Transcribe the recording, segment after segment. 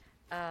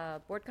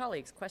Board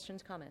colleagues,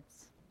 questions,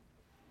 comments?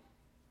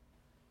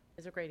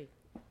 Ms. O'Grady.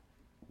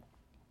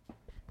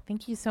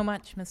 Thank you so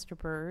much, Mr.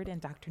 Byrd and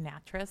Dr.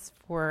 Natras,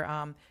 for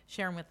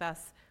sharing with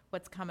us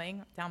what's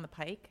coming down the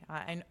pike.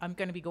 I'm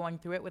going to be going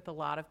through it with a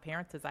lot of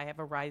parents as I have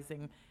a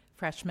rising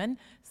freshman.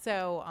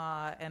 So,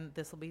 and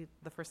this will be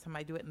the first time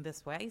I do it in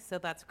this way. So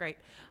that's great.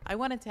 I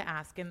wanted to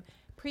ask, in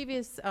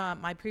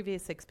my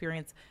previous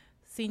experience,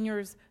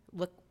 seniors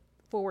look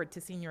forward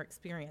to senior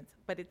experience,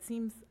 but it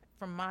seems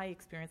from my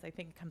experience, I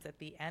think it comes at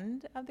the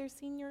end of their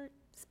senior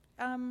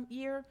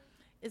year.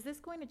 Is this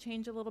going to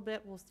change a little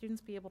bit? Will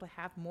students be able to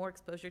have more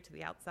exposure to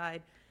the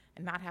outside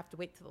and not have to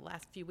wait till the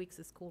last few weeks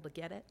of school to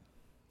get it?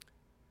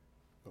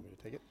 Want me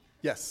to take it?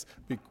 Yes.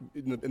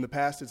 In the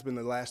past, it's been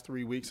the last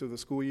 3 weeks of the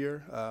school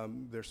year,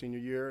 their senior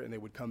year, and they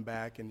would come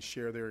back and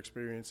share their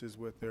experiences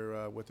with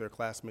their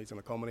classmates in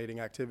a culminating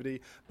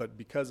activity. But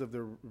because of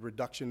the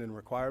reduction in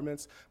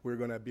requirements, we're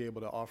going to be able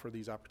to offer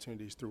these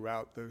opportunities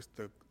throughout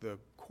the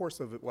course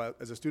of it. Well,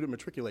 as a student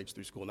matriculates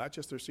through school, not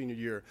just their senior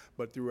year,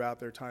 but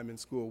throughout their time in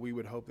school, we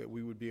would hope that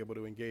we would be able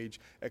to engage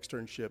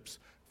externships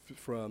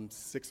from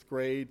 6th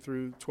grade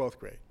through 12th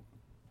grade.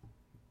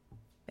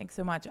 Thanks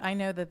so much. I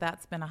know that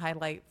that's been a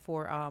highlight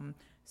for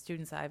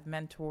students I've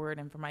mentored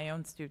and for my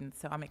own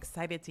students, so I'm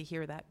excited to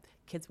hear that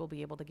kids will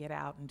be able to get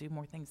out and do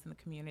more things in the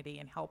community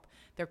and help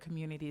their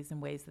communities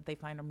in ways that they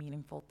find are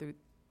meaningful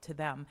to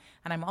them.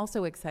 And I'm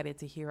also excited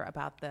to hear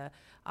about the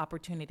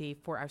opportunity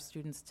for our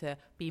students to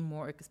be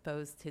more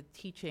exposed to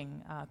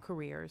teaching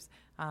careers,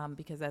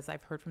 because as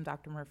I've heard from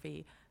Dr.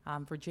 Murphy,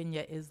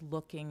 Virginia is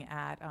looking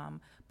at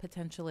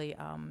potentially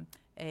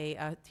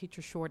a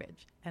teacher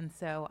shortage. And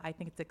so I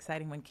think it's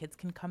exciting when kids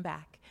can come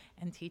back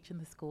and teach in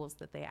the schools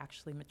that they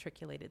actually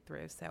matriculated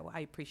through. So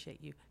I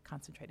appreciate you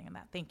concentrating on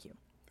that. Thank you.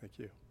 Thank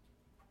you.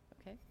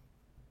 Okay.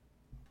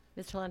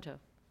 Ms. Talento.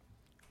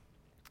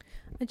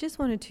 I just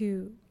wanted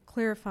to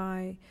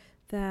clarify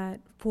that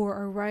for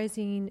our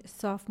rising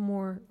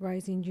sophomore,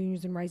 rising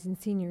juniors, and rising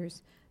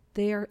seniors,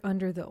 they are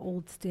under the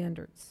old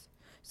standards.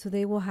 So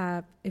they will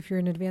have, if you're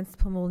an advanced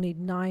diploma, will need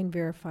 9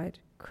 verified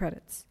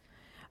credits.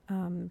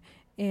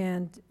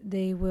 And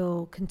they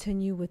will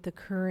continue with the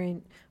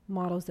current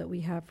models that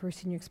we have for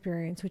senior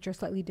experience, which are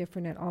slightly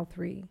different at all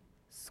 3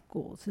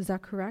 schools. Is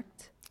that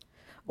correct?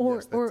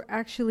 Yes, Or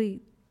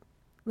actually,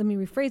 let me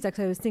rephrase that,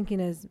 because I was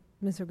thinking as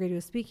Ms. O'Grady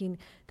was speaking,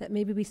 that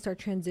maybe we start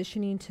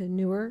transitioning to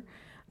newer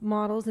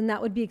models, and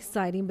that would be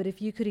exciting. But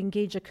if you could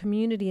engage a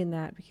community in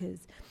that,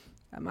 because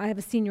I have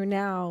a senior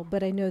now,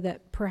 but I know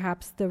that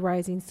perhaps the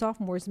rising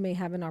sophomores may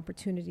have an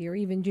opportunity, or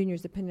even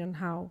juniors, depending on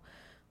how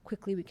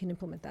quickly we can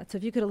implement that. So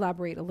if you could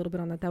elaborate a little bit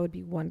on that, that would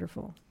be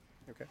wonderful.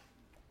 Okay.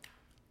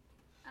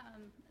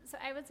 So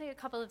I would say a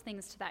couple of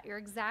things to that. You're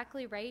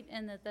exactly right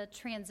in that the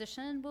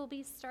transition will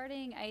be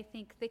starting. I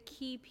think the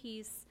key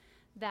piece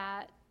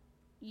that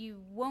you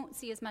won't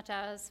see as much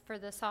as for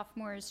the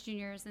sophomores,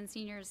 juniors, and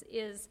seniors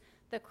is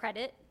the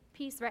credit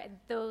piece, right?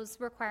 Those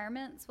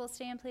requirements will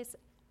stay in place.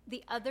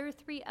 The other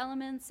 3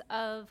 elements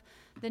of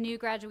the new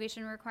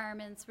graduation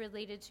requirements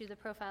related to the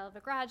profile of a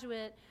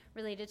graduate,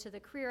 related to the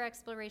career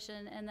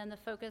exploration, and then the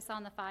focus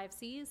on the 5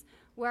 C's,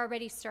 we're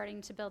already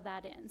starting to build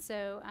that in.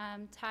 So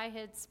Ty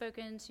had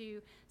spoken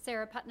to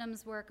Sarah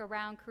Putnam's work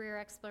around career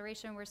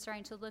exploration. We're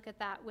starting to look at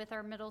that with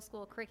our middle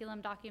school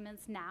curriculum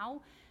documents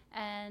now,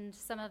 and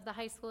some of the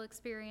high school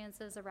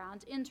experiences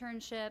around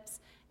internships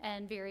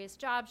and various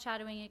job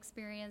shadowing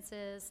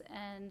experiences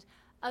and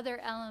other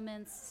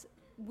elements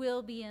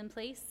will be in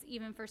place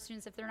even for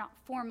students if they're not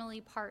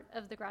formally part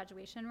of the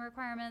graduation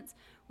requirements.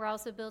 We're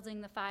also building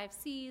the 5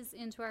 C's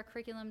into our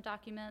curriculum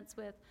documents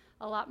with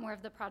a lot more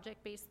of the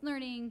project-based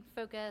learning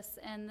focus,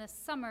 and this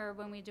summer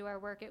when we do our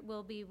work, it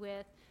will be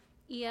with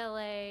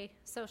ELA,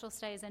 social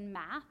studies, and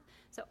math.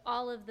 So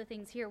all of the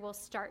things here will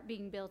start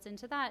being built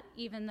into that,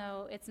 even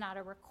though it's not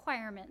a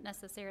requirement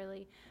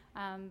necessarily,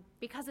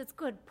 because it's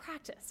good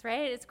practice,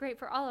 right? It's great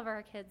for all of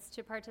our kids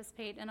to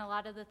participate in a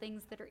lot of the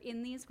things that are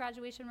in these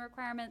graduation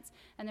requirements,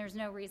 and there's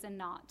no reason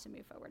not to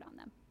move forward on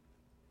them.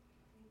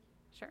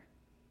 Sure.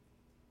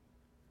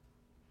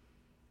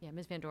 Yeah,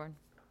 Ms. Van Doren.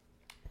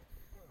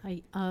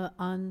 Hi,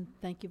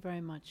 thank you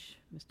very much,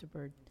 Mr.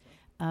 Byrd.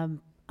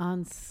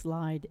 On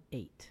slide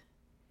 8,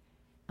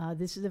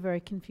 this is a very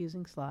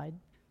confusing slide.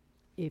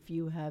 If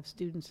you have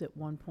students at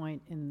one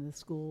point in the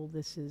school,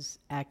 this is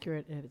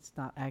accurate, and it's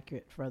not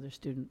accurate for other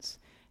students.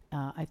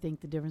 I think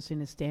the difference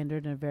between a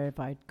standard and a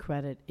verified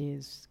credit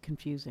is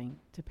confusing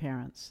to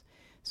parents.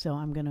 So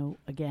I'm going to,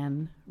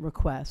 again,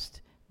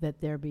 request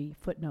that there be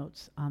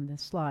footnotes on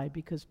this slide,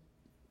 because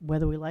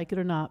whether we like it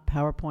or not,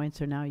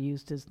 PowerPoints are now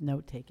used as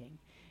note-taking.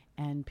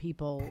 And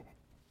people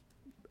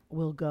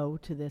will go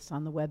to this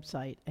on the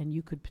website, and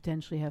you could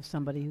potentially have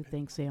somebody who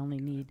thinks they only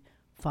need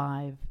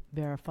 5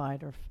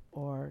 verified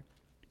or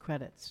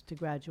credits to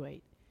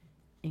graduate,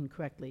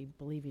 incorrectly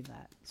believing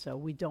that. So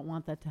we don't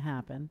want that to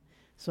happen.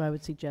 So I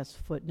would suggest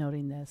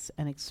footnoting this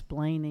and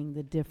explaining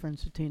the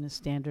difference between a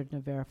standard and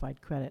a verified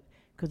credit,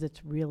 because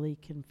it's really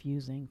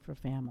confusing for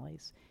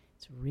families.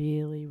 It's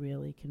really,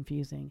 really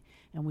confusing.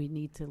 And we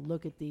need to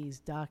look at these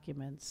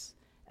documents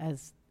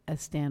as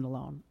as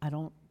standalone. I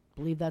don't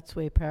believe that's the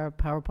way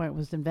PowerPoint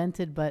was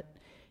invented, but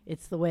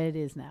it's the way it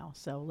is now.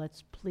 So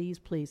let's please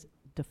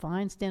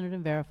define standard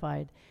and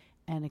verified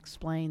and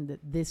explain that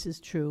this is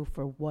true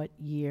for what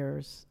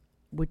years,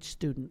 which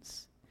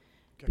students,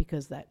 Okay.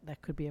 because that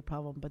could be a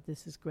problem. But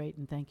this is great,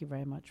 and thank you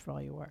very much for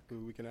all your work.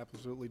 We can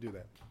absolutely do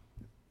that.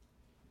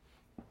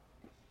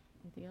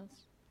 Anything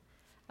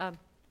else?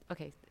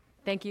 Okay,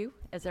 thank you,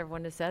 as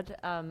everyone has said.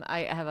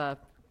 I have a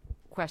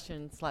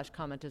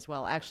question/comment as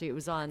well. Actually, it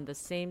was on the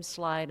same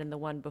slide and the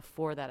one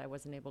before that. I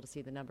wasn't able to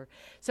see the number.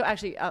 So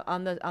actually,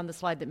 on the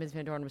slide that Ms.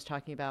 Van Dorn was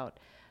talking about,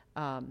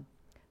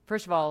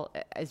 first of all,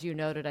 as you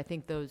noted, I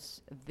think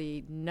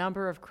the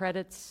number of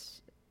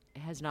credits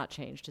has not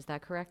changed. Is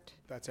that correct?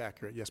 That's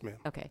accurate. Yes, ma'am.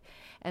 Okay.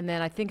 And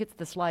then I think it's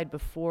the slide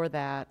before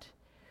that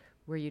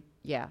where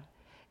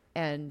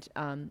and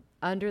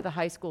under the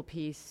high school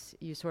piece,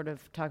 you sort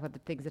of talk about the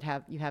things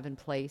that you have in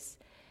place.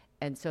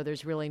 And so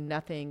there's really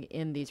nothing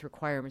in these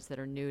requirements that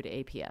are new to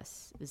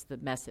APS, is the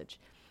message.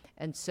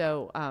 And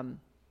so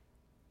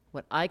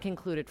what I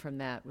concluded from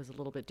that was a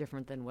little bit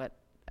different than what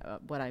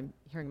I'm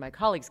hearing my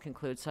colleagues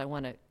conclude. So I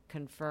want to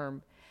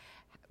confirm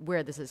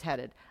where this is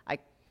headed. I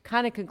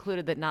kind of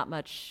concluded that not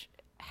much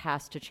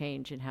has to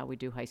change in how we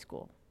do high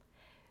school.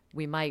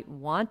 We might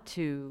want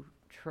to,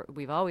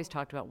 we've always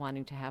talked about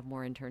wanting to have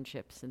more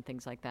internships and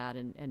things like that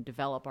and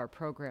develop our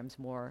programs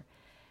more.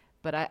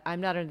 But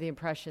I'm not under the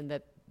impression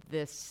that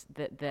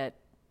that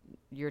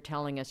you're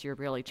telling us you're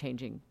really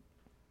changing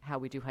how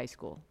we do high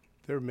school.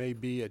 There may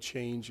be a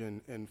change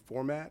in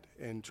format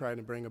and trying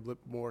to bring a bit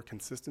more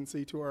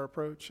consistency to our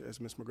approach. As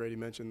Ms. McGrady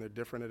mentioned, they're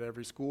different at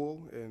every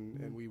school,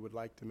 and we would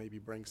like to maybe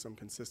bring some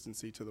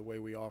consistency to the way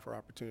we offer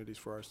opportunities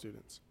for our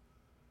students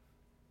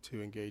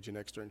to engage in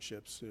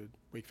externships.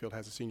 Wakefield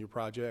has a senior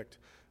project.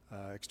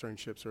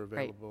 Externships are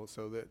available.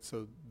 Right.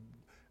 So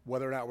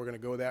whether or not we're going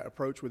to go that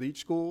approach with each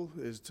school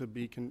is to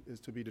be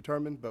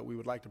determined, but we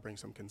would like to bring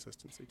some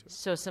consistency to it.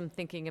 So some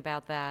thinking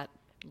about that,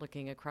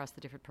 looking across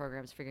the different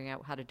programs, figuring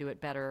out how to do it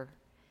better,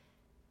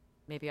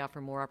 maybe offer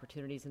more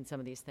opportunities in some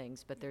of these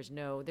things, but there's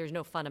no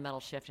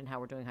fundamental shift in how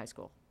we're doing high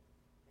school.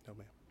 No,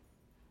 ma'am.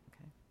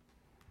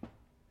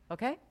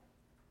 Okay?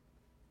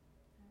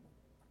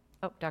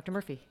 Oh, Dr.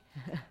 Murphy.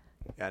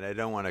 And I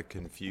don't want to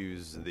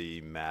confuse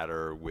the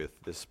matter with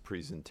this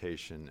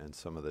presentation and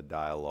some of the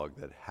dialogue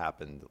that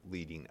happened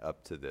leading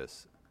up to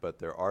this, but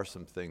there are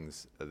some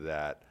things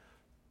that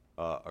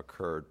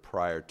occurred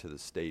prior to the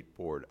state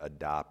board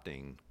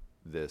adopting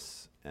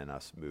this and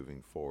us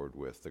moving forward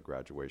with the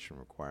graduation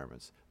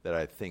requirements that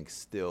I think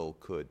still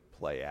could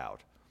play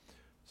out.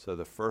 So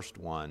the first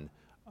one,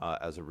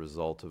 as a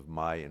result of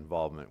my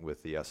involvement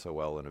with the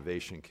SOL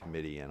Innovation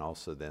Committee and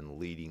also then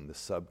leading the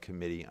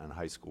subcommittee on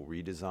high school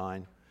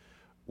redesign,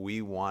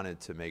 we wanted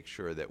to make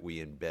sure that we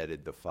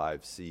embedded the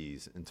 5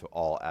 C's into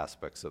all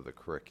aspects of the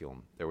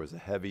curriculum. There was a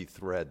heavy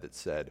thread that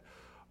said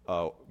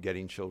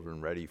getting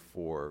children ready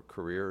for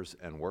careers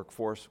and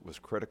workforce was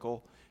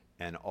critical,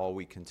 and all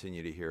we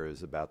continue to hear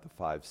is about the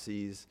 5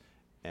 C's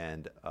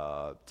and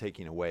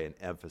taking away an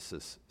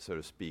emphasis, so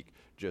to speak,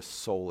 just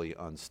solely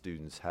on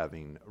students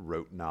having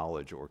rote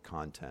knowledge or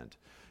content.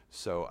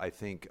 So I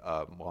think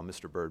while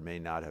Mr. Byrd may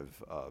not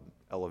have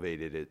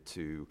elevated it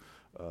to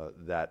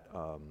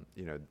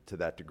to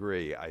that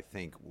degree, I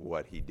think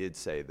what he did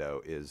say,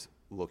 though, is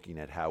looking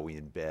at how we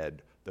embed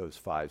those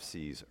 5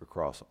 C's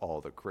across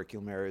all the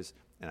curriculum areas,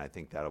 and I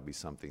think that'll be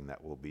something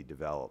that will be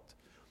developed.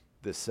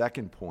 The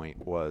second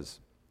point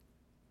was,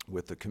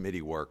 with the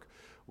committee work,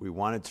 we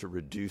wanted to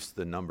reduce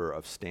the number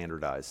of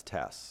standardized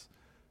tests.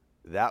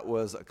 That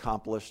was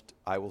accomplished,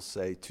 I will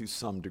say, to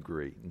some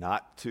degree,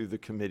 not to the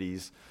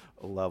committee's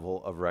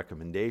level of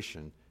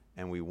recommendation.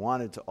 And we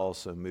wanted to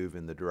also move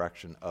in the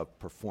direction of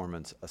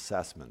performance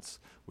assessments,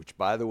 which,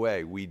 by the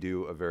way, we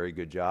do a very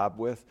good job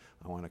with.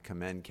 I want to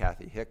commend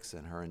Kathy Hicks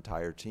and her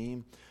entire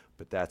team,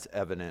 but that's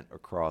evident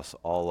across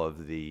all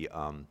of the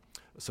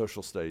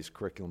social studies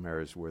curriculum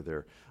areas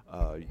where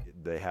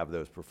they have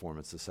those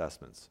performance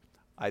assessments.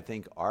 I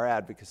think our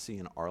advocacy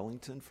in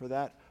Arlington for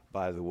that,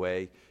 by the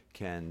way,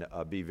 can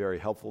be very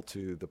helpful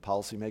to the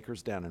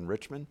policymakers down in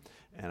Richmond,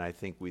 and I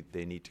think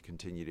they need to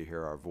continue to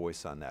hear our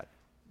voice on that.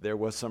 There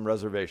was some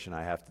reservation,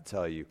 I have to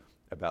tell you,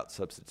 about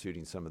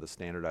substituting some of the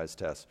standardized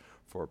tests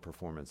for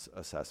performance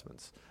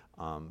assessments,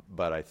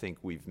 but I think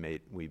we've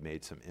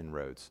made some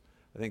inroads.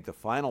 I think the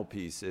final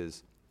piece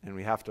is, and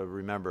we have to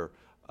remember,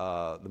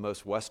 the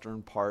most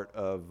western part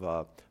of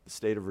the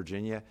state of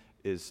Virginia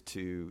is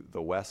to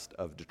the west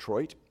of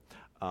Detroit.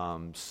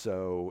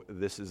 So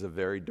this is a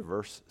very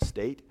diverse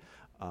state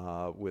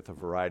with a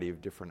variety of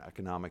different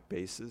economic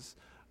bases.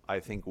 I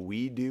think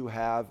we do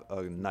have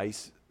a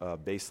nice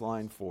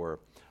baseline for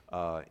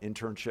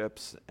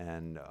internships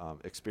and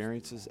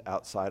experiences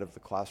outside of the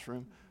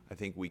classroom. I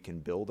think we can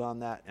build on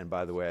that, and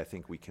by the way, I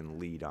think we can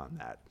lead on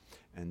that.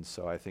 And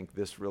so I think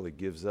this really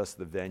gives us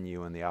the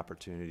venue and the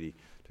opportunity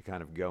to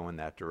kind of go in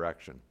that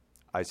direction.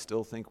 I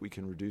still think we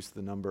can reduce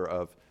the number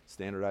of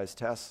standardized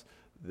tests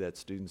that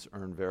students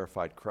earn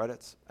verified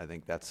credits. I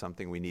think that's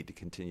something we need to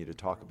continue to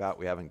talk about.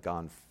 We haven't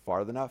gone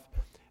far enough.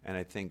 And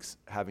I think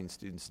having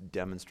students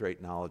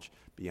demonstrate knowledge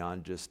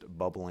beyond just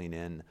bubbling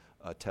in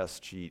a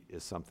test sheet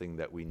is something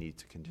that we need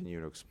to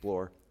continue to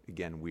explore.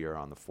 Again, we are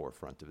on the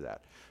forefront of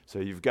that. So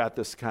you've got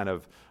this kind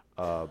of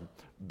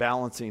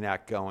balancing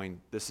act going.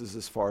 This is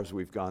as far as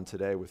we've gone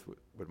today with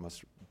what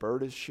Mr.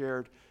 Byrd has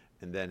shared.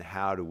 And then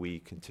how do we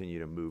continue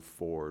to move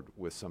forward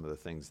with some of the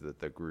things that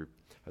the group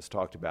has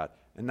talked about?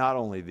 And not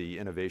only the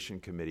Innovation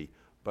Committee,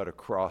 but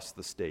across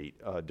the state,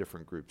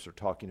 different groups are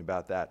talking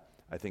about that.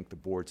 I think the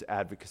board's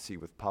advocacy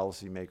with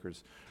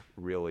policymakers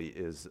really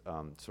is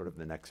sort of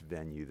the next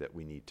venue that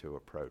we need to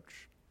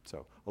approach.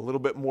 So a little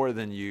bit more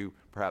than you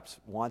perhaps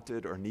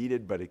wanted or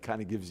needed, but it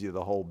kind of gives you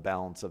the whole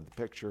balance of the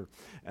picture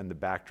and the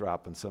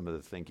backdrop and some of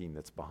the thinking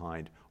that's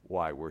behind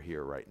why we're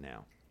here right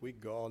now. We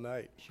can go all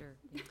night. Sure.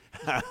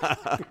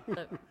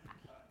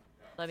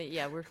 Let me,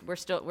 yeah, we're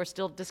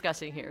still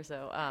discussing here.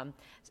 So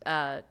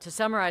to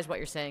summarize what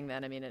you're saying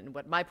then, I mean, and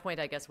what my point,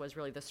 I guess, was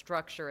really the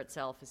structure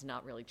itself is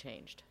not really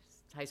changed.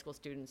 High school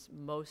students,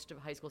 most of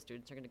high school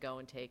students are going to go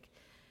and take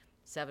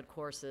 7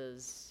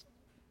 courses,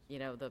 you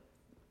know,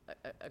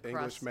 across.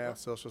 English, math,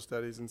 social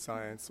studies, and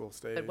science will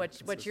stay. But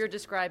what you're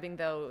describing,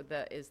 though,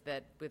 is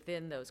that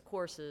within those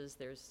courses,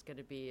 there's going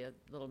to be a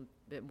little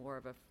bit more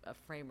of a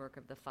framework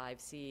of the 5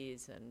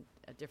 Cs and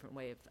a different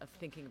way of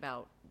thinking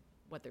about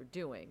what they're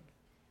doing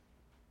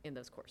in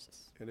those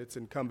courses. And it's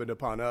incumbent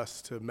upon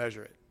us to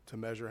measure it, to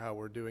measure how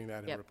we're doing that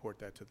and Yep. report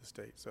that to the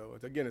state. So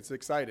again, it's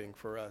exciting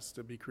for us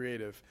to be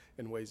creative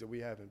in ways that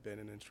we haven't been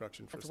in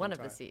instruction for That's some one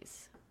time. of the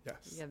Cs. Yes.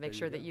 You got to make there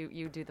sure go. that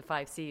you do the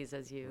 5 Cs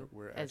as you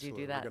We're as you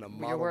do absolutely- that we're gonna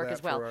your model work that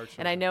as well. for our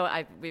And I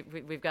children.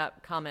 know we've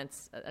got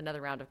comments,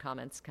 another round of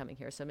comments coming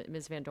here. So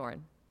Ms. Van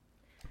Doren.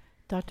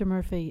 Dr.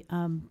 Murphy,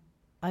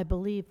 I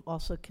believe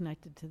also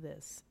connected to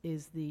this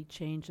is the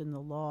change in the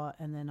law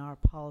and then our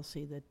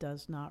policy that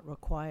does not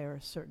require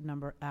a certain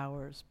number of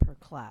hours per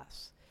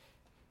class.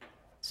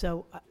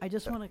 So I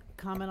just want to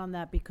comment on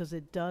that because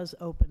it does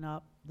open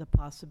up the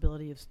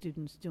possibility of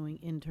students doing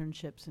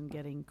internships and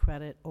getting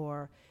credit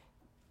or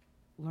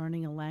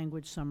learning a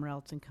language somewhere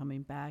else and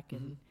coming back.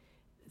 And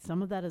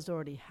some of that is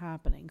already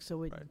happening.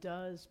 So it Right.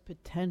 does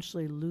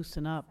potentially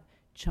loosen up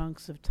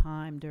chunks of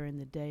time during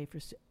the day for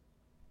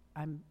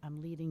I'm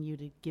leading you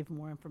to give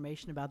more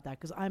information about that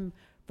because I'm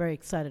very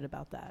excited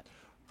about that.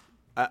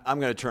 I'm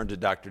going to turn to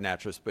Dr.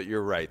 Natras, but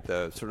you're right.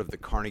 The sort of the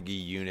Carnegie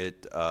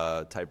unit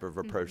type of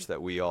approach that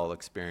we all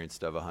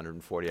experienced of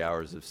 140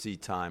 hours of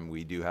seat time,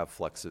 we do have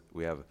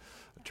we have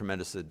a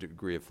tremendous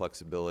degree of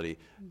flexibility.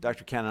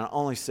 Dr. Cannon, I'll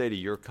only say to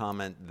your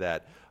comment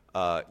that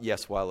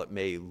yes, while it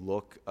may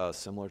look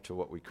similar to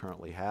what we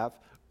currently have,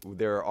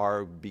 there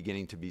are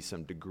beginning to be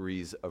some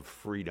degrees of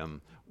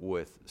freedom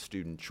with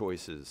student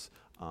choices.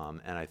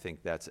 And I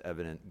think that's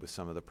evident with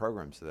some of the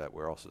programs that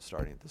we're also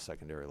starting at the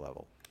secondary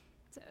level.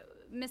 So,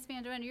 Ms.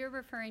 Van Doren, you're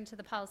referring to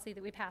the policy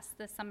that we passed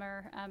this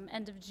summer,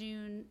 end of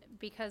June,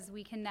 because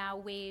we can now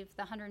waive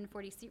the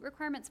 140 seat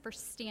requirements for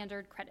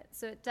standard credits.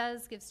 So it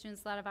does give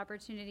students a lot of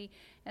opportunity.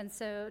 And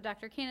so,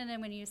 Dr. Cannon,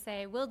 when you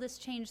say, will this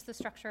change the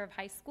structure of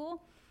high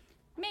school?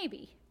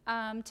 Maybe.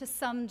 To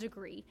some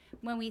degree,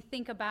 when we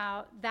think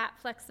about that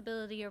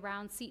flexibility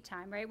around seat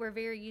time, right? We're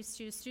very used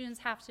to students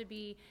have to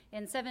be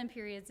in 7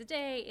 periods a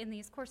day in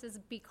these courses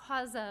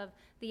because of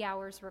the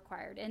hours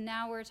required. And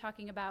now we're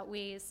talking about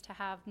ways to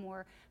have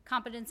more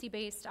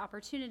competency-based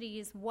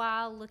opportunities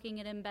while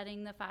looking at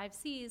embedding the 5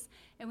 Cs.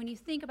 And when you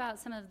think about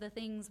some of the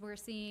things we're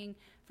seeing,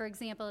 for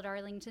example, at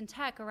Arlington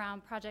Tech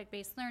around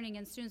project-based learning,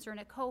 and students are in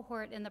a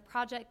cohort and the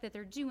project that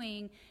they're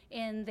doing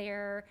in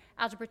their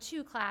Algebra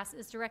 2 class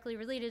is directly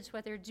related to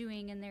what they're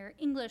doing in their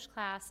English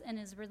class and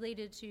is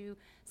related to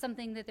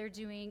something that they're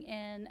doing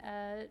in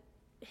a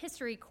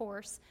history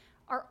course,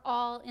 are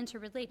all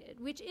interrelated,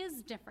 which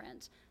is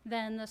different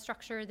than the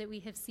structure that we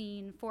have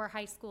seen for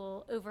high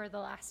school over the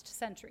last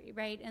century,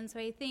 right? And so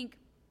I think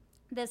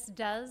this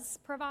does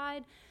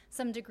provide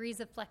some degrees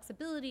of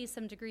flexibility,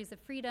 some degrees of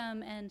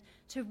freedom, and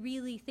to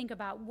really think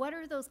about what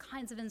are those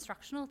kinds of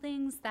instructional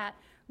things that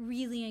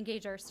really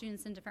engage our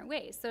students in different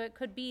ways. So it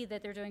could be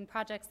that they're doing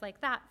projects like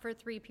that for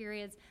 3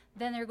 periods,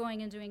 then they're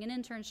going and doing an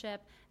internship,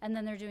 and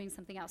then they're doing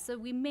something else. So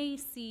we may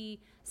see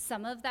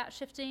some of that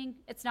shifting.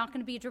 It's not going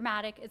to be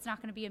dramatic, it's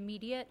not going to be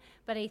immediate,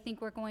 but I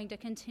think we're going to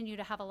continue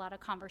to have a lot of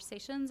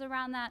conversations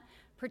around that,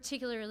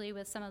 particularly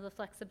with some of the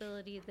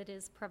flexibility that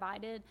is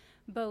provided,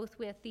 both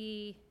with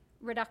the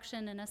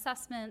reduction in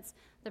assessments,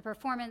 the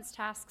performance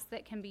tasks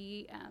that can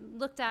be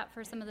looked at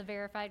for some of the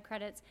verified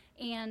credits,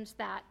 and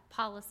that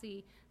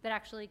policy that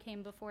actually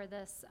came before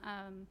this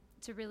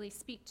to really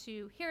speak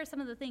to, here are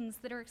some of the things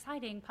that are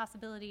exciting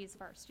possibilities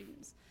for our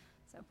students.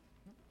 So,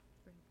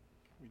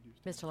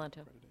 Ms.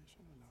 Talento.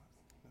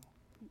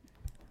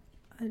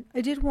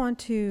 I did want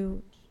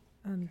to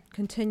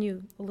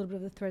continue a little bit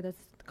of the thread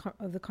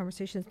of the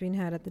conversation that's being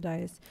had at the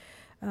dais.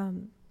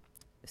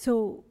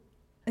 So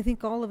I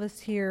think all of us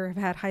here have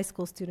had high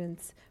school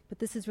students, but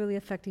this is really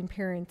affecting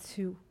parents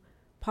who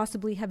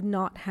possibly have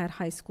not had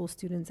high school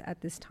students at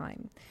this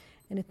time.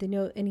 And if they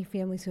know any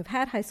families who have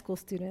had high school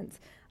students,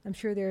 I'm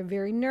sure they're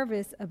very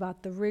nervous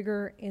about the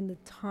rigor and the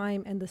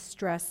time and the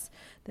stress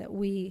that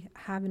we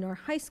have in our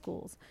high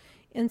schools.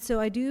 And so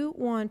I do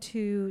want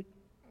to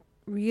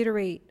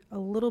reiterate a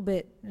little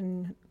bit,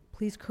 and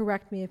please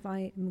correct me if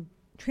I am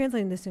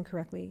translating this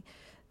incorrectly,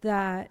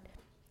 that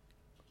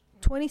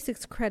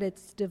 26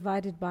 credits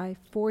divided by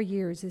 4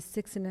 years is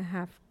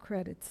 6.5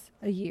 credits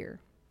a year.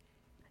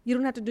 You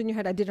don't have to do it in your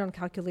head. I did it on a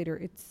calculator.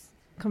 It's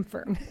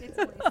confirmed. It's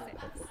always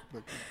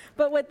 6.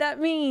 But what that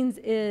means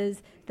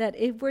is that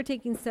if we're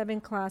taking 7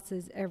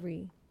 classes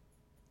every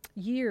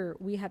year,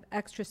 we have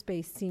extra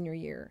space senior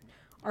year.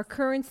 Our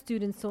current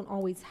students don't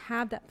always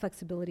have that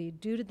flexibility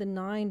due to the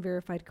 9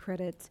 verified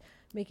credits,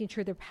 making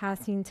sure they're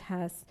passing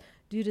tests,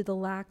 due to the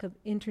lack of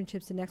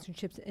internships and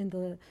externships and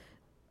the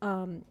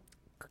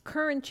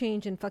current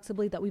change and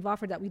flexibility that we've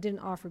offered that we didn't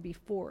offer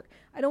before.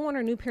 I don't want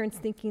our new parents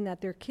thinking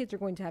that their kids are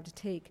going to have to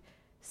take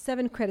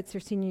 7 credits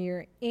their senior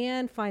year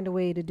and find a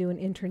way to do an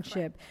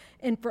internship.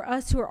 And for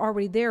us who are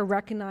already there,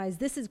 recognize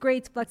this is great,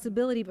 it's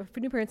flexibility, but for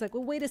new parents, like,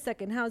 well, wait a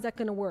second, how is that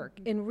going to work?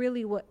 And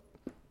really what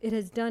it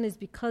has done is,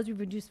 because we've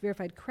reduced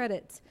verified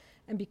credits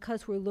and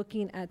because we're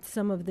looking at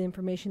some of the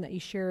information that you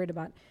shared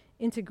about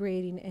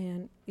integrating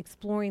and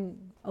exploring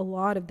a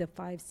lot of the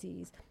 5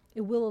 Cs,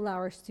 it will allow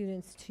our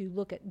students to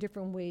look at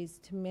different ways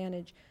to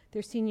manage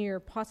their senior year,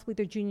 possibly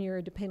their junior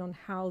year, depending on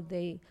how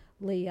they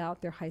lay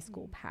out their high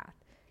school path.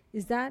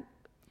 Is that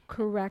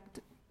correct?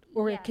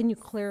 Or can you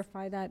Yes.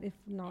 clarify that if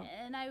not?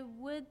 And I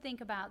would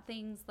think about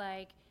things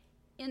like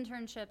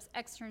internships,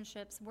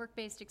 externships,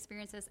 work-based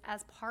experiences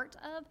as part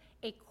of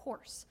a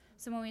course.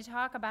 So when we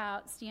talk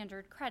about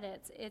standard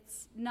credits,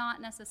 it's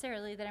not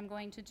necessarily that I'm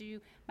going to do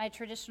my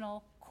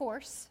traditional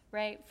course,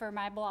 right, for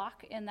my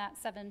block in that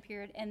 7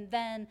 period and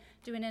then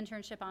do an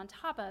internship on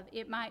top of.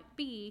 It might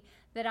be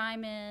that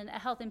I'm in a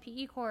health and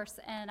PE course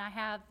and I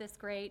have this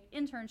great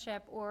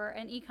internship, or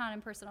an econ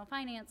and personal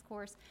finance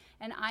course,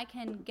 and I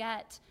can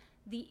get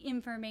the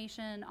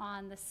information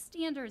on the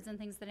standards and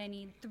things that I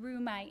need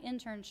through my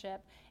internship.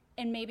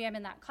 And maybe I'm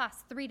in that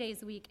class 3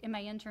 days a week, in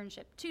my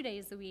internship 2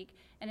 days a week,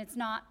 and it's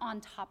not on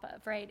top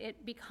of, right?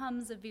 It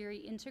becomes a very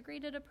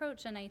integrated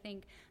approach, and I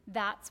think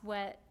that's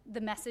what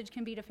the message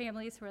can be to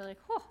families who are like,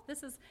 oh,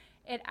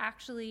 it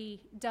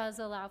actually does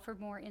allow for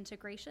more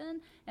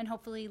integration and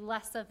hopefully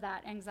less of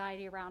that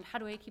anxiety around how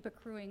do I keep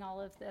accruing all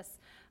of this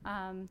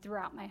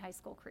throughout my high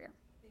school career.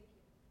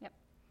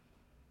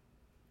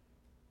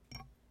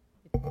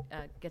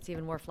 Gets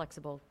even more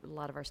flexible. A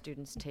lot of our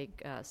students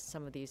take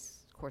some of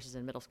these courses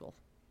in middle school.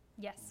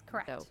 Yes,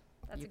 correct. So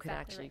That's you could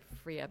exactly actually right.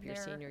 free up your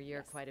They're- senior year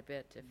yes. quite a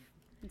bit. If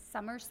In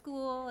summer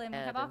school, and we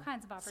have all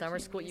kinds of opportunities Summer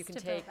school, you can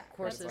to build take that.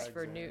 courses That's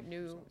for right.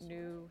 new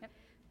Yep.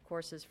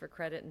 courses for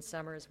credit in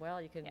summer as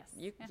well. You can, Yes,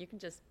 you yeah. can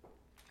just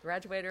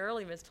graduate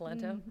early, Ms.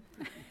 Talento.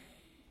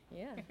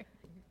 Yeah.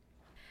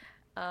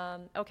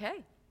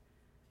 Okay.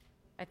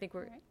 I think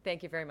we're, All right.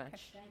 thank you very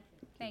much.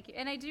 Thank you.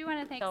 And I do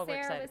want to thank Oh, we're Sarah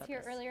excited was about here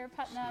this. earlier,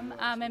 Putnam,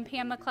 and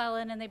Pam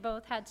McClellan, and they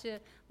both had to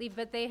leave,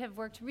 but they have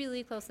worked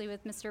really closely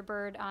with Mr.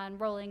 Byrd on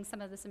rolling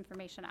some of this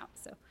information out.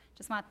 So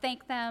just want to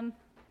thank them in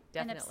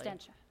Definitely.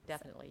 abstention.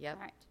 Definitely, yep.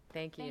 All right.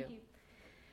 Thank you. Thank you.